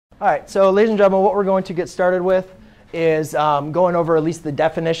All right, so ladies and gentlemen, what we're going to get started with is going over at least the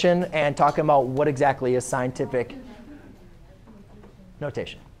definition and talking about what exactly is scientific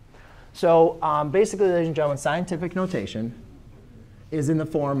notation. So basically, ladies and gentlemen, scientific notation is in the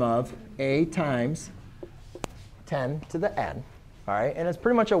form of a times 10 to the n. All right, and it's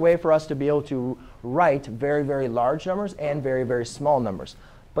pretty much a way for us to be able to write very, very large numbers and very, very small numbers.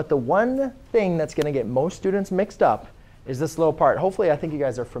 But the one thing that's going to get most students mixed up is this little part. Hopefully, I think you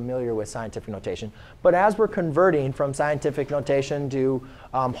guys are familiar with scientific notation. But as we're converting from scientific notation to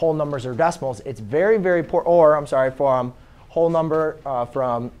whole numbers or decimals, it's very, very important. Or I'm sorry, from whole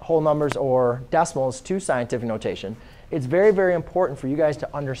numbers or decimals to scientific notation. It's very, very important for you guys to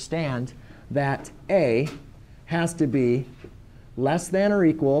understand that a has to be less than or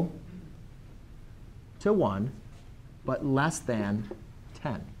equal to 1, but less than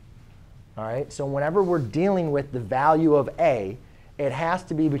 10. All right, so whenever we're dealing with the value of a, it has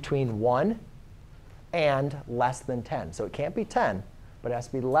to be between 1 and less than 10. So it can't be 10, but it has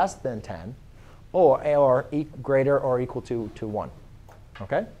to be less than 10, or greater or equal to 1.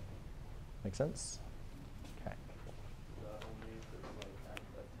 OK? Make sense? OK. Only if there's like at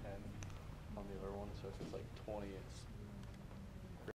 10 on the other one. So if it's like 20, it's